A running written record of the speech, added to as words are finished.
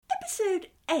Episode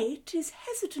 8 is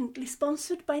hesitantly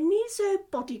sponsored by Nizo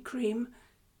Body Cream,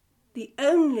 the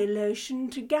only lotion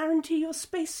to guarantee your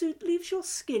spacesuit leaves your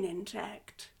skin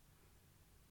intact.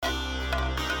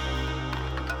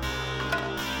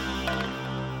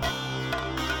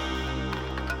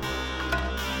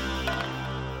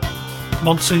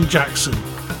 Monsoon Jackson,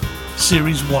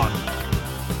 Series 1,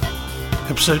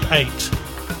 Episode 8,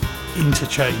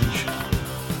 Interchange.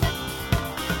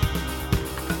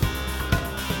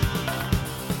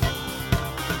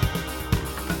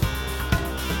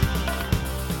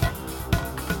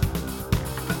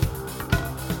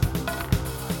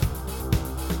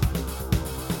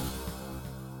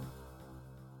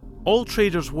 All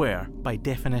traders were, by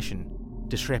definition,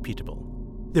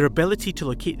 disreputable. Their ability to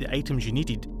locate the items you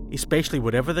needed, especially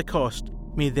whatever the cost,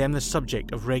 made them the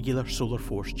subject of regular Solar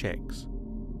Force checks.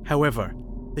 However,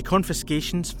 the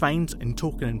confiscations, fines and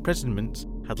token imprisonments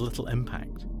had little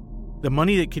impact. The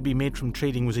money that could be made from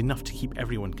trading was enough to keep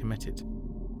everyone committed.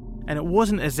 And it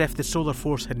wasn't as if the Solar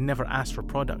Force had never asked for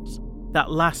products.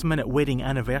 That last-minute wedding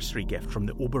anniversary gift from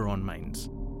the Oberon mines,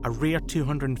 a rare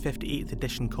 258th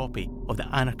edition copy of the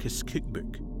Anarchist's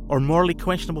Cookbook, or morally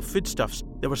questionable foodstuffs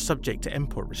that were subject to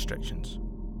import restrictions.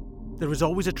 There was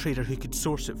always a trader who could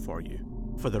source it for you,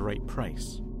 for the right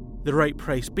price. The right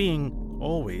price being,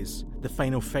 always, the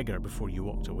final figure before you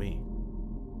walked away.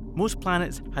 Most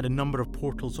planets had a number of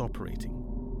portals operating.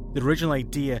 The original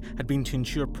idea had been to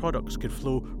ensure products could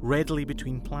flow readily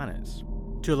between planets,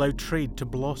 to allow trade to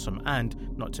blossom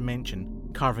and, not to mention,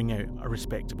 carving out a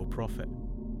respectable profit.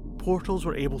 Portals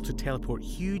were able to teleport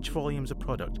huge volumes of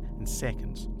product in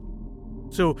seconds.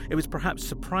 So it was perhaps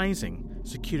surprising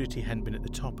security hadn't been at the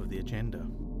top of the agenda.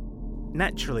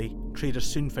 Naturally, traders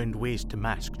soon found ways to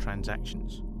mask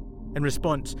transactions. In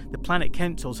response, the planet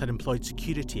councils had employed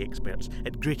security experts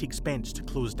at great expense to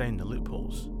close down the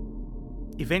loopholes.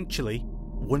 Eventually,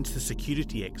 once the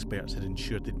security experts had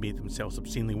ensured they'd made themselves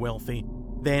obscenely wealthy,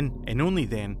 then, and only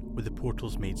then, were the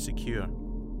portals made secure.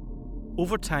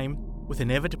 Over time, with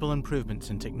inevitable improvements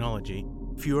in technology,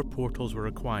 fewer portals were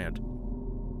required.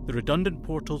 The redundant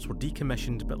portals were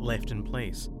decommissioned but left in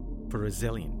place, for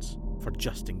resilience, for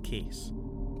just in case.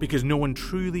 Because no one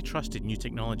truly trusted new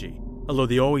technology, although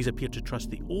they always appeared to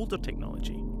trust the older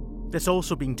technology, this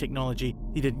also being technology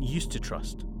they didn't used to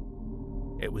trust.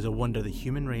 It was a wonder the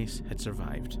human race had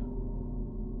survived.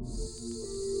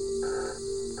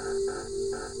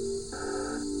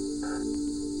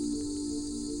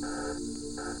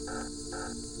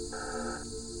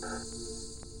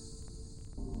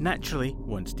 Naturally,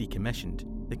 once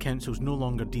decommissioned, the councils no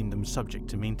longer deemed them subject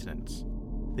to maintenance.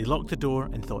 They locked the door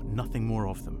and thought nothing more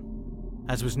of them.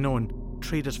 As was known,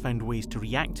 traders found ways to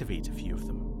reactivate a few of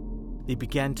them. They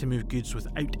began to move goods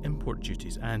without import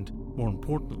duties and, more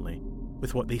importantly,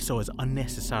 with what they saw as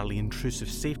unnecessarily intrusive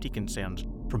safety concerns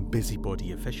from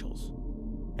busybody officials.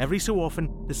 Every so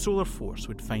often, the Solar Force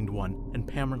would find one and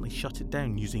permanently shut it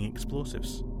down using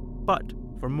explosives. But,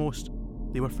 for most,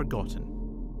 they were forgotten,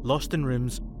 lost in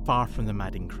rooms far from the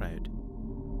madding crowd.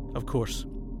 Of course,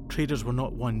 traders were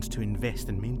not ones to invest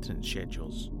in maintenance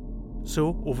schedules.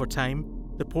 So, over time,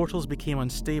 the portals became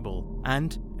unstable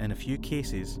and, in a few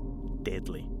cases,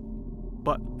 deadly.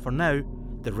 But, for now,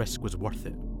 the risk was worth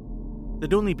it.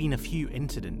 There'd only been a few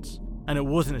incidents, and it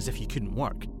wasn't as if you couldn't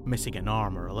work, missing an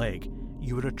arm or a leg.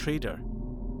 You were a trader.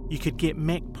 You could get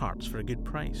mech parts for a good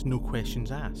price, no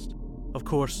questions asked. Of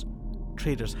course,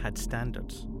 traders had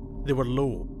standards. They were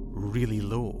low, really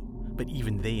low, but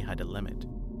even they had a limit.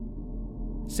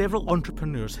 Several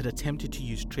entrepreneurs had attempted to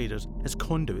use traders as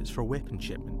conduits for weapon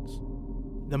shipments.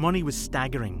 The money was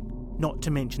staggering, not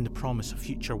to mention the promise of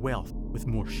future wealth with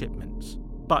more shipments.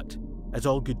 But, as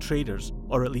all good traders,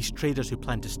 or at least traders who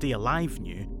planned to stay alive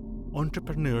knew,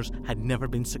 entrepreneurs had never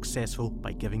been successful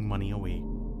by giving money away.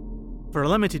 For a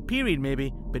limited period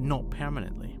maybe, but not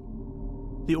permanently.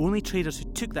 The only traders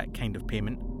who took that kind of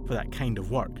payment for that kind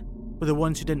of work were the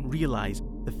ones who didn't realise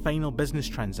the final business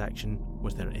transaction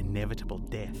was their inevitable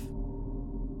death.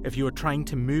 If you were trying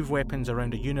to move weapons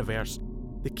around a universe,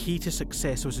 the key to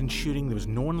success was ensuring there was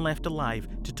no one left alive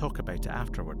to talk about it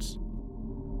afterwards.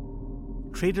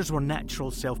 Traders were natural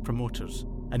self-promoters,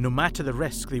 and no matter the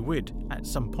risk, they would, at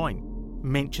some point,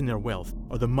 mention their wealth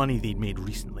or the money they'd made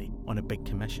recently on a big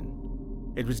commission.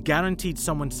 It was guaranteed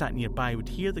someone sat nearby would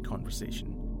hear the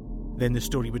conversation. Then the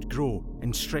story would grow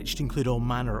and stretch to include all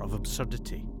manner of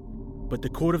absurdity. But the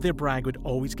core of their brag would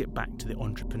always get back to the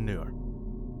entrepreneur.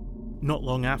 Not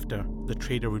long after, the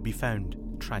trader would be found,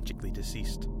 tragically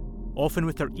deceased, often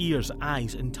with their ears,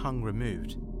 eyes and tongue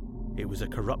removed. It was a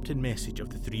corrupted message of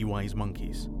the three wise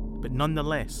monkeys, but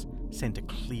nonetheless sent a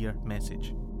clear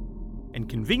message. and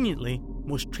conveniently,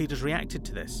 most traders reacted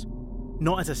to this,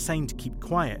 not as a sign to keep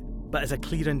quiet, but as a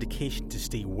clear indication to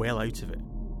stay well out of it.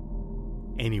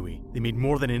 Anyway, they made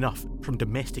more than enough from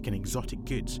domestic and exotic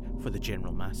goods for the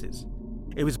general masses.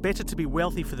 It was better to be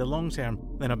wealthy for the long term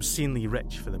than obscenely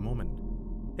rich for the moment.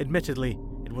 Admittedly,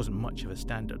 it wasn't much of a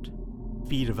standard.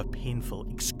 Fear of a painful,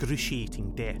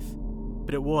 excruciating death.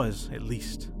 But it was, at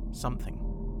least, something.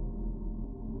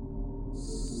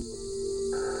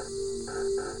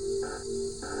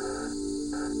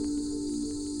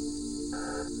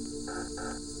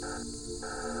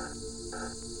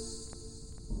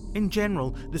 In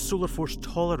general, the Solar Force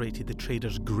tolerated the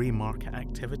traders' grey market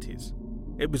activities.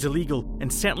 It was illegal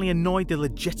and certainly annoyed the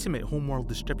legitimate homeworld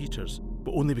distributors,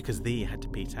 but only because they had to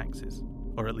pay taxes.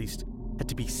 Or at least, had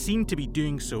to be seen to be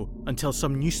doing so until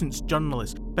some nuisance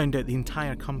journalist found out the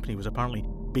entire company was apparently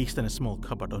based in a small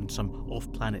cupboard on some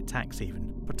off-planet tax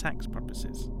haven for tax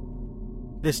purposes.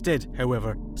 This did,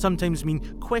 however, sometimes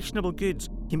mean questionable goods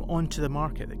came onto the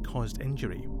market that caused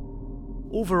injury.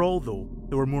 Overall, though,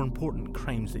 there were more important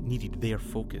crimes that needed their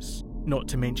focus. Not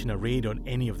to mention a raid on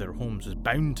any of their homes was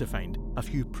bound to find a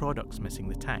few products missing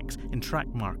the tax and track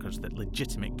markers that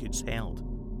legitimate goods held.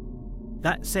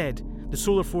 That said, the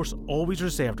Solar Force always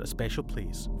reserved a special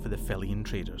place for the Felian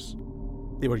traders.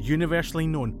 They were universally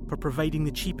known for providing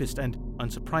the cheapest and,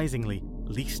 unsurprisingly,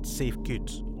 least safe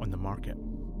goods on the market.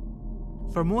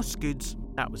 For most goods,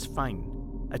 that was fine.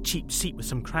 A cheap seat with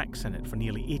some cracks in it for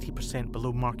nearly 80%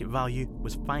 below market value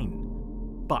was fine.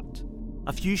 But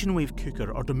a fusion wave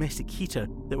cooker or domestic heater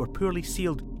that were poorly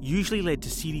sealed usually led to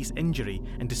serious injury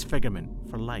and disfigurement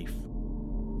for life.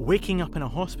 Waking up in a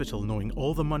hospital knowing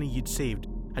all the money you'd saved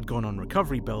had gone on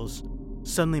recovery bills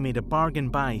suddenly made a bargain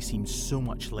buy seem so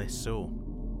much less so.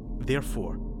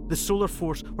 Therefore, the Solar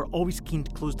Force were always keen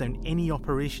to close down any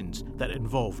operations that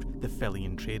involved the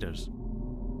Felian traders.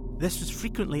 This was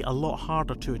frequently a lot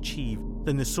harder to achieve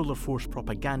than the Solar Force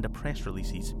propaganda press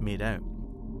releases made out.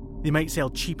 They might sell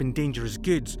cheap and dangerous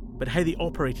goods, but how they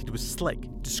operated was slick,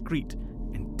 discreet,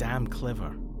 and damn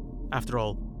clever. After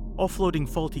all, offloading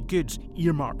faulty goods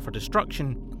earmarked for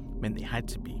destruction meant they had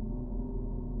to be.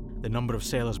 The number of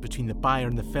sellers between the buyer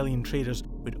and the Felian traders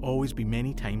would always be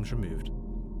many times removed.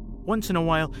 Once in a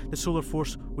while, the Solar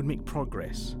Force would make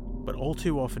progress, but all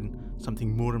too often,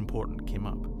 something more important came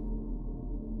up.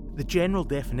 The general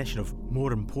definition of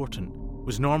more important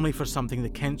was normally for something the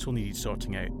council needed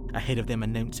sorting out ahead of them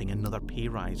announcing another pay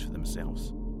rise for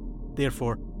themselves.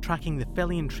 Therefore, tracking the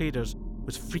Felian traders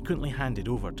was frequently handed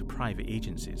over to private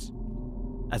agencies.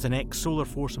 As an ex-Solar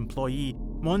Force employee,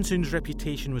 Monsoon's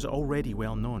reputation was already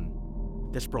well known.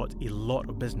 This brought a lot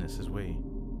of business his way.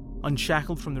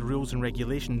 Unshackled from the rules and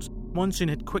regulations, Monsoon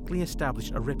had quickly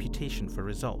established a reputation for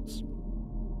results.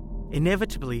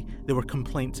 Inevitably, there were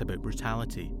complaints about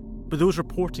brutality, but those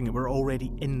reporting it were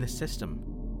already in the system,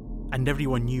 and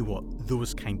everyone knew what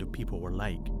those kind of people were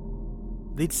like.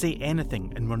 They'd say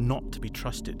anything and were not to be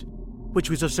trusted, which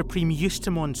was of supreme use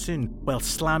to Monsoon while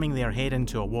slamming their head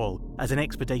into a wall as an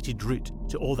expedited route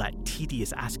to all that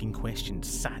tedious asking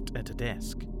questions sat at a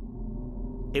desk.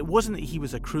 It wasn't that he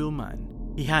was a cruel man.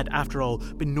 He had, after all,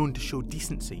 been known to show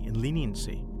decency and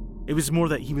leniency. It was more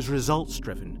that he was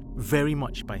results-driven, very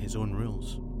much by his own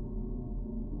rules.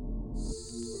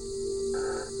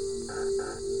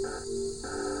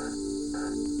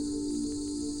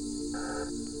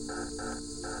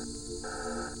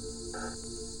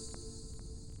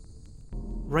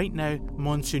 Right now,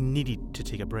 Monsoon needed to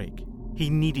take a break. He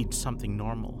needed something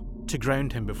normal to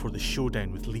ground him before the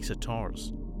showdown with Lisa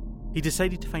Torres. He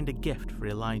decided to find a gift for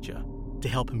Elijah to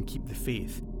help him keep the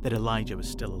faith that Elijah was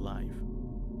still alive.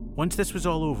 Once this was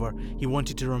all over, he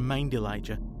wanted to remind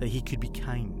Elijah that he could be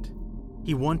kind.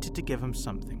 He wanted to give him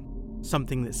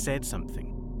something that said something,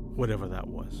 whatever that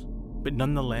was, but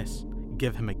nonetheless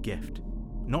give him a gift.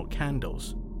 Not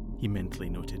candles, he mentally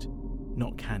noted,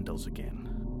 not candles again.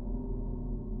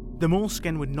 The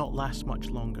moleskin would not last much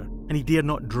longer, and he dared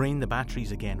not drain the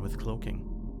batteries again with cloaking.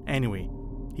 Anyway,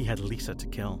 he had Lisa to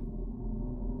kill.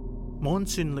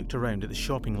 Monsoon looked around at the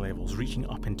shopping levels reaching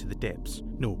up into the depths,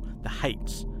 the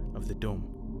heights of the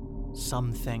dome.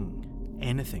 Something,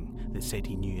 anything that said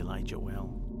he knew Elijah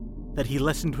well. That he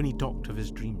listened when he talked of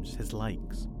his dreams, his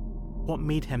likes. What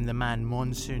made him the man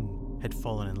Monsoon had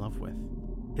fallen in love with.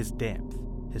 His depth,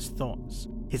 his thoughts,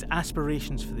 his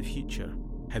aspirations for the future.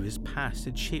 How his past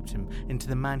had shaped him into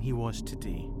the man he was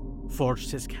today.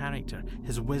 Forged his character,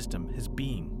 his wisdom, his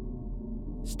being.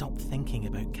 Stop thinking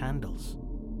about candles.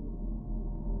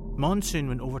 Monsoon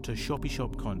went over to a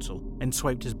Shop console and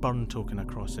swiped his burn token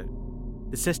across it.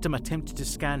 The system attempted to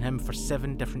scan him for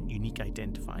 7 different unique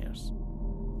identifiers.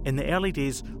 In the early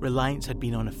days, reliance had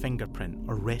been on a fingerprint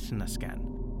or retina scan,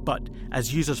 but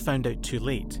as users found out too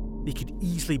late, they could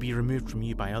easily be removed from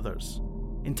you by others.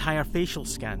 Entire facial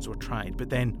scans were tried, but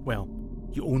then, well,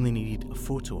 you only needed a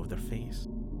photo of their face.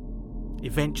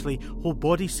 Eventually, whole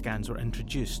body scans were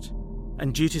introduced,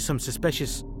 and due to some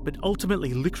suspicious but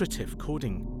ultimately lucrative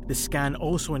coding, the scan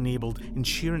also enabled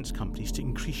insurance companies to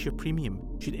increase your premium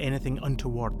should anything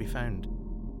untoward be found.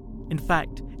 In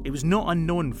fact, it was not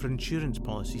unknown for insurance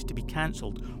policies to be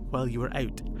cancelled while you were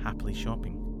out happily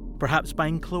shopping, perhaps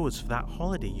buying clothes for that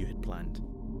holiday you had planned.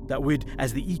 That would,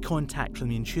 as the e-contact from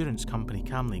the insurance company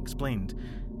calmly explained,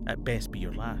 at best be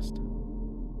your last.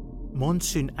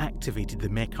 Monsoon activated the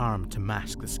mech arm to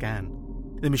mask the scan.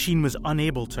 The machine was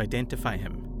unable to identify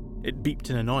him. It beeped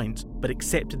in annoyance, but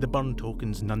accepted the burn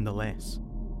tokens nonetheless.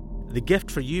 The gift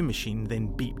for you machine then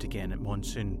beeped again at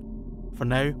Monsoon. For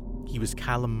now, he was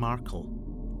Callum Markle.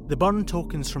 The burn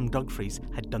tokens from Dugfries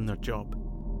had done their job.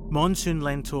 Monsoon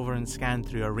leant over and scanned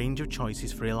through a range of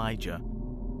choices for Elijah.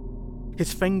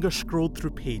 His finger scrolled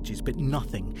through pages, but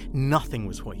nothing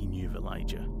was what he knew of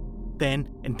Elijah. Then,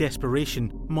 in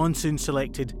desperation, Monsoon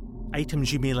selected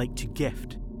items you may like to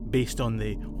gift, based on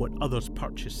the what others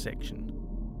purchase section.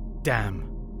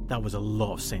 Damn, that was a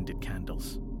lot of scented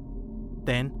candles.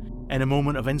 Then, in a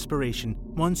moment of inspiration,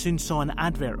 Monsoon saw an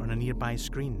advert on a nearby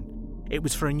screen. It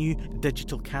was for a new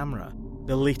digital camera,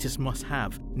 the latest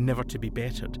must-have, never to be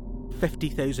bettered.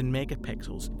 50,000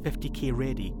 megapixels, 50k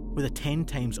ready, with a 10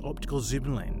 times optical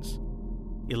zoom lens.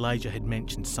 Elijah had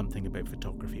mentioned something about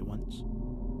photography once.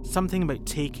 Something about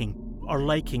taking, or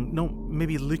liking, no,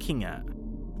 maybe looking at.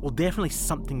 Well, definitely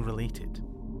something related.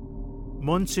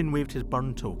 Monsoon waved his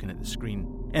burn token at the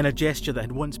screen, in a gesture that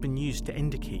had once been used to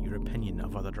indicate your opinion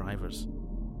of other drivers.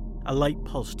 A light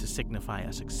pulse to signify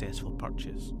a successful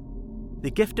purchase. The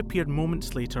gift appeared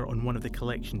moments later on one of the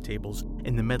collection tables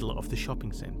in the middle of the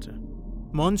shopping centre.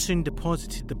 Monsoon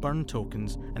deposited the burn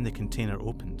tokens and the container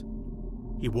opened.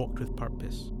 He walked with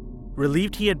purpose,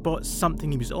 relieved he had bought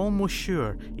something he was almost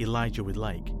sure Elijah would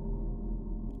like.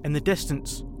 In the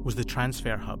distance was the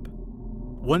transfer hub.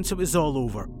 Once it was all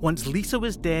over, once Lisa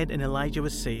was dead and Elijah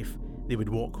was safe, they would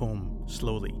walk home,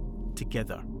 slowly,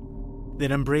 together.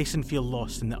 They'd embrace and feel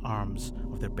lost in the arms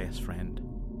of their best friend.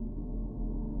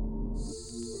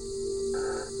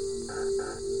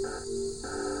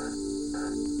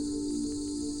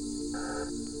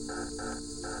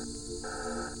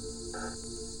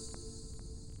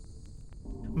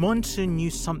 Monsoon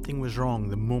knew something was wrong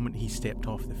the moment he stepped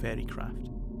off the ferry craft.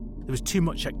 There was too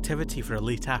much activity for a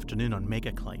late afternoon on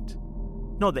Megaclite.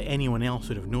 Not that anyone else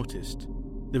would have noticed.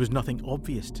 There was nothing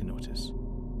obvious to notice.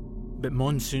 But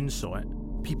Monsoon saw it,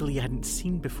 people he hadn't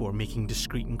seen before making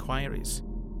discreet inquiries.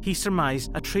 He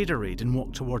surmised a trader raid and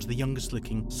walked towards the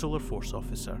youngest-looking Solar Force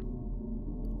officer.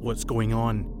 "What's going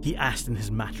on?" he asked in his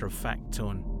matter-of-fact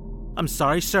tone. "I'm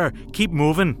sorry, sir. Keep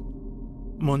moving."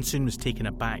 Monsoon was taken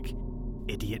aback.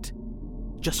 Idiot.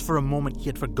 Just for a moment he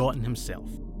had forgotten himself.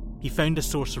 He found a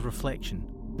source of reflection.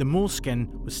 The moleskin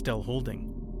was still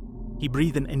holding. He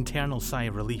breathed an internal sigh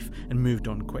of relief and moved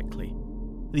on quickly.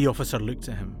 The officer looked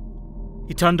at him.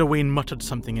 He turned away and muttered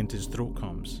something into his throat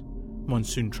comms.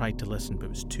 Monsoon tried to listen but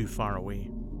was too far away.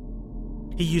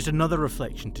 He used another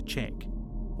reflection to check.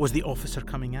 Was the officer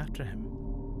coming after him?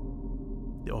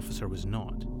 The officer was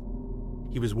not.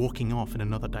 He was walking off in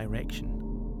another direction.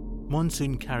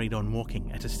 Monsoon carried on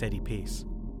walking at a steady pace.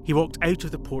 He walked out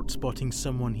of the port spotting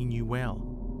someone he knew well.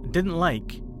 Didn't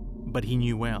like, but he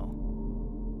knew well.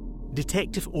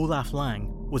 Detective Olaf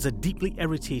Lang was a deeply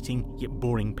irritating yet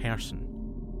boring person.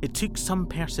 It took some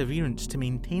perseverance to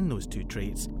maintain those two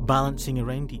traits, balancing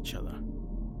around each other.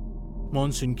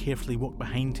 Monsoon carefully walked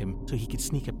behind him so he could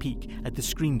sneak a peek at the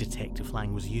screen Detective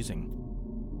Lang was using.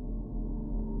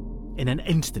 In an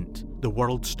instant, the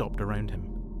world stopped around him.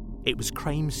 It was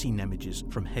crime scene images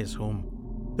from his home.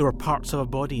 There were parts of a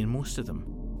body in most of them,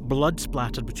 blood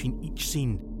splattered between each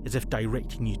scene as if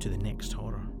directing you to the next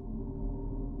horror.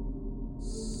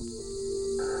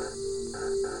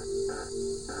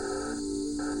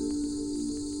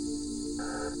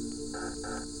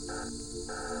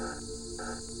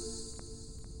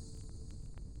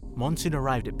 Monsoon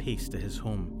arrived at pace to his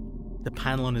home. The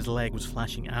panel on his leg was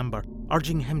flashing amber,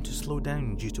 urging him to slow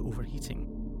down due to overheating.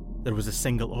 There was a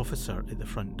single officer at the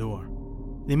front door.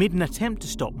 They made an attempt to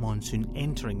stop Monsoon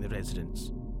entering the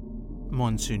residence.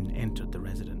 Monsoon entered the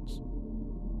residence.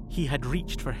 He had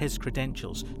reached for his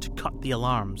credentials to cut the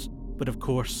alarms, but of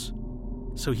course,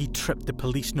 so he tripped the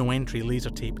police no-entry laser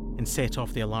tape and set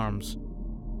off the alarms.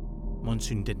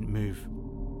 Monsoon didn't move.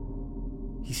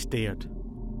 He stared.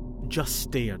 Just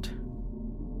stared.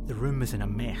 The room was in a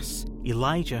mess.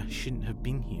 Elijah shouldn't have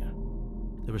been here.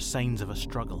 There were signs of a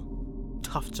struggle.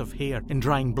 Tufts of hair and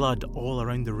drying blood all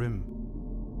around the room.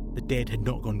 The dead had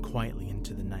not gone quietly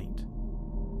into the night.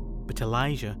 But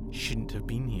Elijah shouldn't have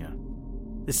been here.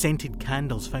 The scented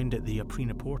candles found at the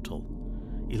Aprina portal.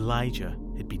 Elijah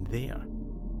had been there.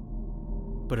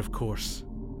 But of course,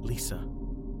 Lisa.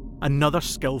 Another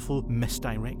skillful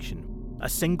misdirection. A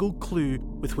single clue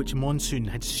with which Monsoon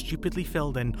had stupidly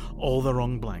filled in all the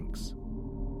wrong blanks.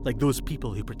 Like those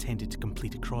people who pretended to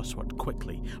complete a crossword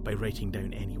quickly by writing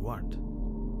down any word.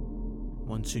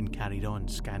 Monsoon carried on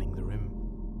scanning the room.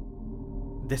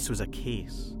 This was a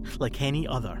case. Like any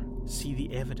other, see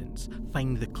the evidence,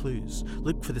 find the clues,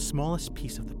 look for the smallest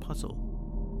piece of the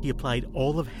puzzle. He applied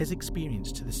all of his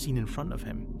experience to the scene in front of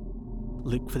him.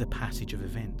 Look for the passage of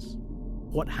events.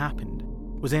 What happened?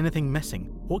 Was anything missing?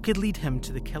 What could lead him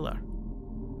to the killer?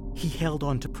 He held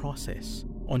on to process,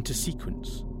 onto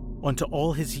sequence, onto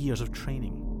all his years of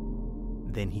training.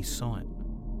 Then he saw it.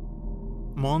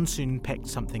 Monsoon picked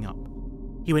something up.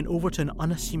 He went over to an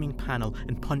unassuming panel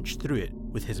and punched through it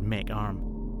with his mech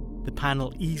arm. The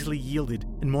panel easily yielded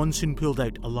and Monsoon pulled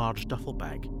out a large duffel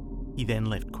bag. He then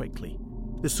left quickly.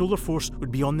 The Solar Force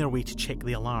would be on their way to check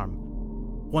the alarm.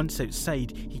 Once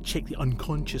outside, he checked the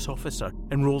unconscious officer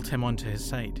and rolled him onto his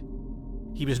side.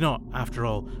 He was not, after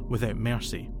all, without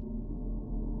mercy.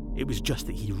 It was just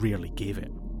that he rarely gave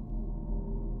it.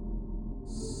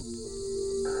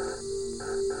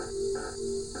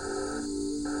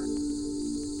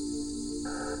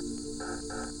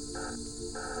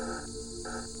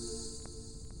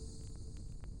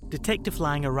 Detective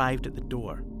Lang arrived at the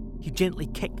door. He gently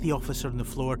kicked the officer on the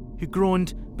floor, who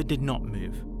groaned but did not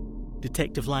move.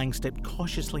 Detective Lang stepped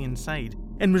cautiously inside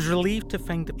and was relieved to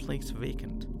find the place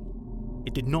vacant.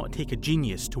 It did not take a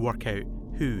genius to work out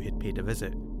who had paid a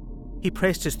visit. He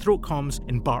pressed his throat comms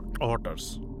and barked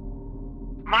orders.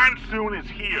 Monsoon is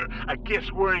here, I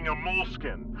guess wearing a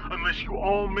moleskin, unless you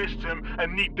all missed him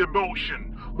and need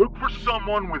demotion. Look for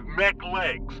someone with mech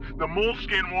legs. The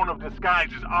moleskin one of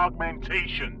disguise's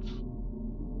augmentations.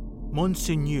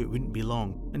 Monsoon knew it wouldn't be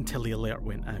long until the alert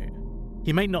went out.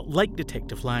 He might not like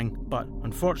Detective Lang, but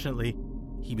unfortunately,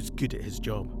 he was good at his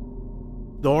job.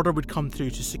 The order would come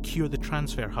through to secure the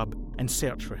transfer hub and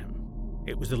search for him.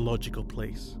 It was the logical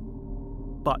place.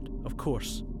 But, of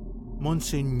course,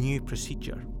 Monsoon knew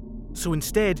procedure. So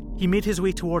instead, he made his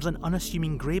way towards an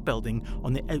unassuming grey building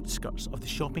on the outskirts of the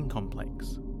shopping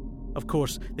complex. Of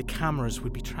course, the cameras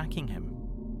would be tracking him,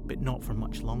 but not for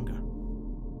much longer.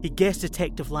 He guessed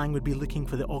Detective Lang would be looking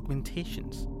for the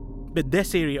augmentations, but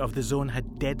this area of the zone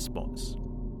had dead spots.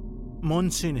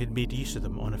 Monsoon had made use of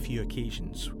them on a few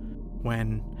occasions,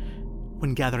 when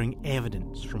gathering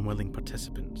evidence from willing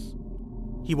participants.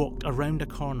 He walked around a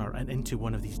corner and into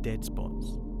one of these dead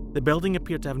spots. The building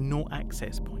appeared to have no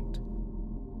access point.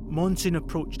 Monsoon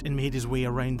approached and made his way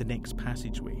around the next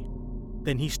passageway.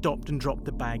 Then he stopped and dropped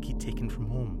the bag he'd taken from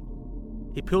home.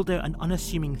 He pulled out an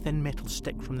unassuming thin metal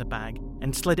stick from the bag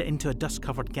and slid it into a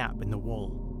dust-covered gap in the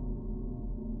wall.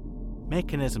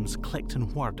 Mechanisms clicked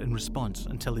and whirred in response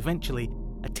until eventually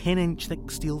a 10-inch thick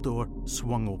steel door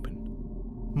swung open.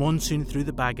 Monsoon threw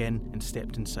the bag in and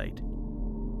stepped inside.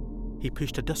 He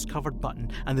pushed a dust-covered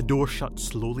button and the door shut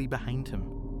slowly behind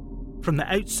him. From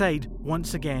the outside,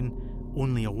 once again,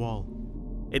 only a wall.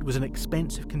 It was an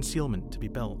expensive concealment to be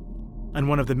built, and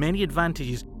one of the many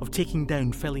advantages of taking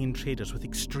down Filian traders with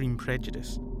extreme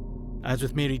prejudice. As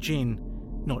with Mary Jane,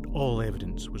 not all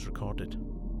evidence was recorded.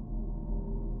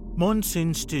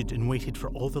 Monsoon stood and waited for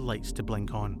all the lights to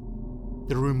blink on.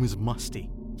 The room was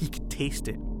musty. He could taste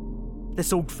it.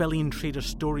 This old Filian trader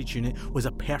storage unit was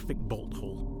a perfect bolt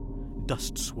hole.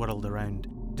 Dust swirled around,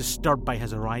 disturbed by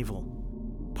his arrival.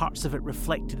 Parts of it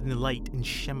reflected in the light and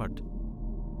shimmered.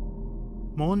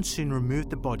 Monsoon removed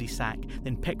the body sack,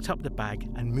 then picked up the bag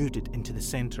and moved it into the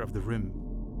centre of the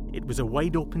room. It was a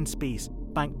wide open space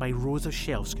banked by rows of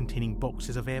shelves containing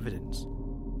boxes of evidence.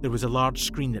 There was a large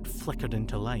screen that flickered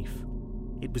into life.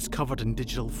 It was covered in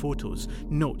digital photos,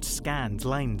 notes, scans,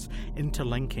 lines,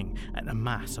 interlinking, and a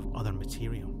mass of other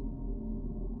material.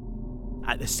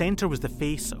 At the centre was the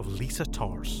face of Lisa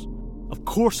Torres. Of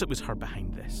course it was her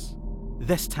behind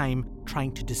this time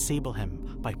trying to disable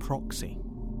him by proxy.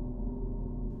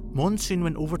 Monsoon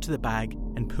went over to the bag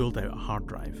and pulled out a hard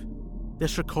drive.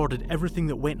 This recorded everything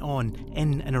that went on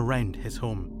in and around his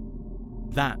home.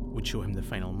 That would show him the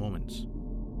final moments.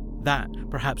 That,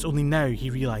 perhaps only now he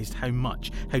realised how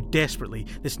desperately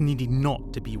this needed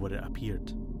not to be what it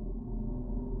appeared.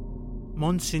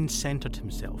 Monsoon centred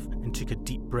himself and took a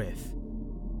deep breath.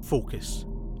 Focus,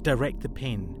 direct the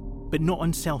pen, but not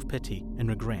on self-pity and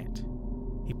regret.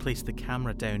 He placed the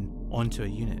camera down onto a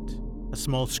unit. A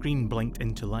small screen blinked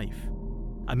into life.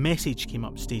 A message came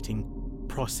up stating,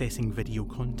 "Processing video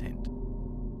content."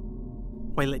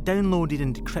 While it downloaded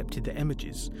and decrypted the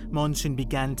images, Monsoon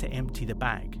began to empty the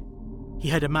bag. He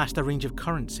had amassed a range of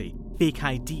currency, fake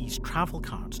IDs, travel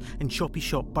cards, and Shoppy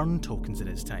Shop burn tokens in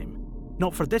his time.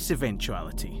 Not for this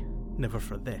eventuality, never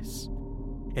for this.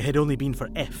 It had only been for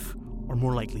if, or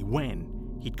more likely when,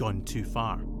 he'd gone too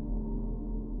far.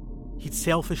 He'd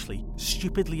selfishly,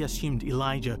 stupidly assumed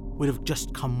Elijah would have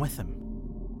just come with him,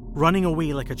 running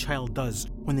away like a child does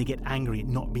when they get angry at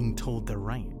not being told they're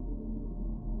right.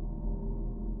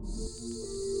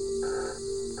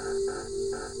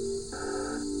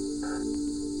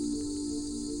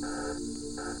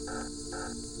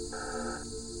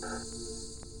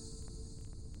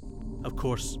 Of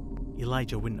course,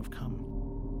 Elijah wouldn't have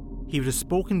come. He would have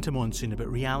spoken to Monsoon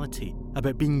about reality,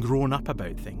 about being grown up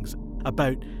about things,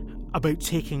 about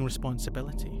taking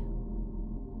responsibility.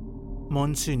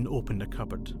 Monsoon opened a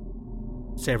cupboard.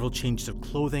 Several changes of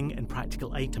clothing and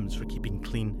practical items for keeping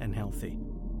clean and healthy.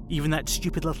 Even that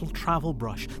stupid little travel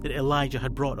brush that Elijah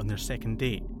had brought on their second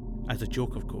date. As a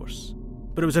joke, of course.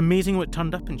 But it was amazing what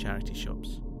turned up in charity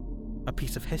shops. A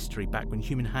piece of history back when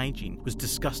human hygiene was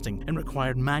disgusting and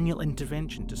required manual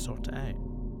intervention to sort it out.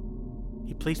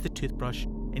 He placed the toothbrush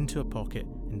into a pocket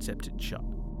and zipped it shut.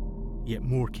 Yet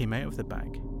more came out of the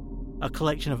bag. A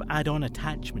collection of add-on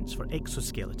attachments for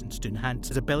exoskeletons to enhance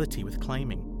his ability with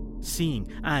climbing, seeing,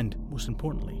 and, most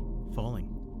importantly, falling.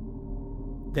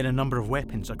 Then a number of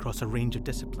weapons across a range of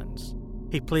disciplines.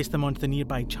 He placed them onto the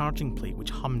nearby charging plate, which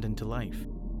hummed into life.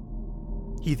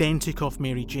 He then took off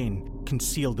Mary Jane,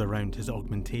 concealed around his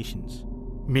augmentations.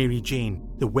 Mary Jane,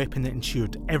 the weapon that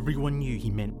ensured everyone knew he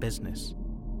meant business.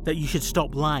 That you should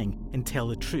stop lying and tell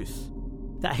the truth.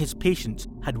 That his patience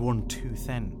had worn too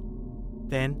thin.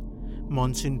 Then,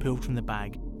 Monsoon pulled from the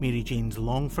bag Mary Jane's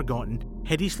long-forgotten,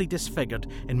 hideously disfigured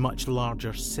and much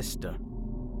larger sister.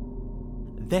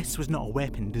 This was not a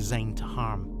weapon designed to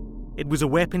harm. It was a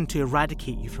weapon to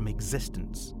eradicate you from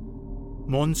existence.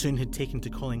 Monsoon had taken to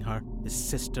calling her the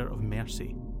Sister of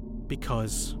Mercy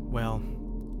because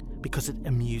it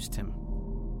amused him.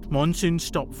 Monsoon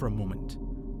stopped for a moment.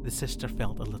 The sister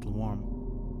felt a little warm.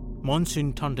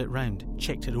 Monsoon turned it round,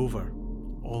 checked it over.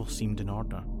 All seemed in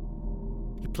order.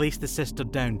 He placed the sister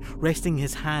down, resting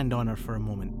his hand on her for a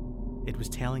moment. It was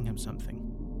telling him something.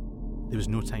 There was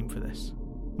no time for this.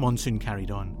 Monsoon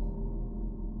carried on.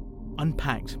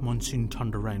 Unpacked, Monsoon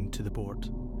turned around to the board.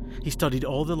 He studied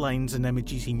all the lines and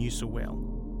images he knew so well.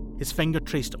 His finger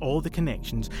traced all the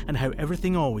connections and how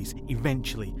everything always,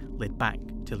 eventually, led back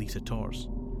to Lisa Torres.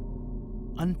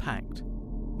 Unpacked,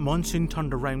 Monsoon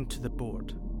turned around to the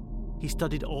board. He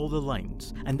studied all the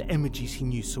lines and the images he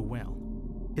knew so well.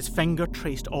 His finger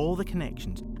traced all the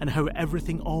connections and how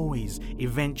everything always,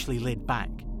 eventually, led back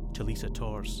to Lisa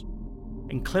Torres.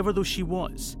 And clever though she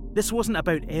was, this wasn't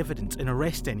about evidence and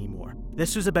arrest anymore.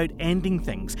 This was about ending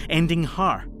things, ending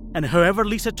her. And however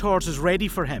Lisa Torres was ready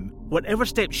for him, whatever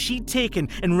steps she'd taken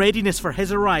in readiness for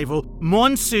his arrival,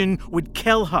 Monsoon would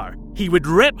kill her. He would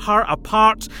rip her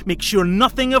apart, make sure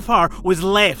nothing of her was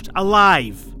left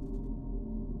alive.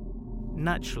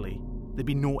 Naturally, there'd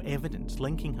be no evidence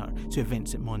linking her to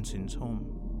events at Monsoon's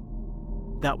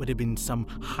home. That would have been some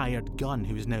hired gun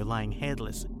who was now lying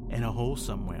headless in a hole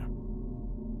somewhere.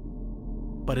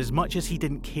 But as much as he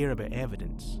didn't care about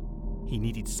evidence, he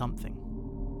needed something.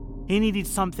 He needed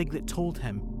something that told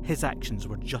him his actions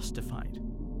were justified.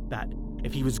 That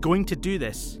if he was going to do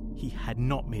this, he had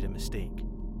not made a mistake.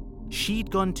 She'd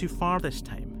gone too far this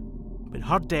time, but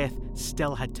her death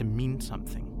still had to mean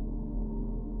something.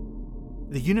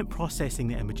 The unit processing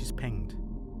the images pinged.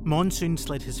 Monsoon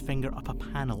slid his finger up a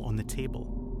panel on the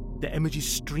table. The images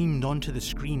streamed onto the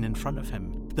screen in front of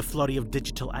him, the flurry of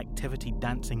digital activity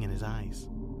dancing in his eyes.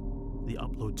 The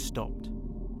upload stopped.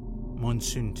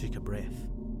 Monsoon took a breath.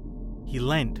 He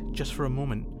leant, just for a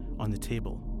moment, on the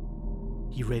table.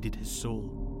 He readied his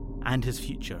soul and his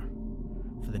future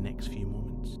for the next few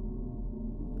moments.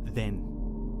 Then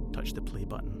touched the play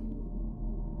button.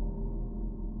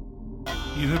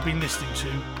 You have been listening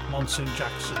to Monsoon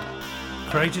Jackson,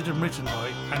 created and written by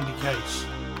Andy Case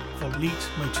for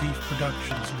Leitmotif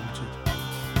Productions Limited.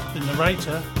 The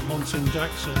narrator, Monsoon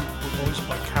Jackson, was voiced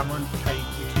by Cameron K.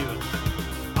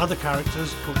 McEwen. Other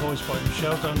characters were voiced by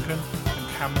Michelle Duncan and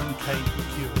Cameron K.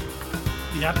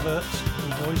 McEwen. The adverts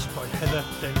were voiced by Heather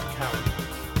Dent Cowan.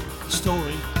 The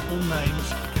story, all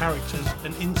names, characters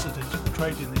and incidents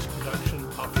portrayed in this production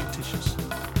are fictitious.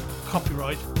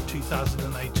 Copyright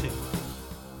 2018.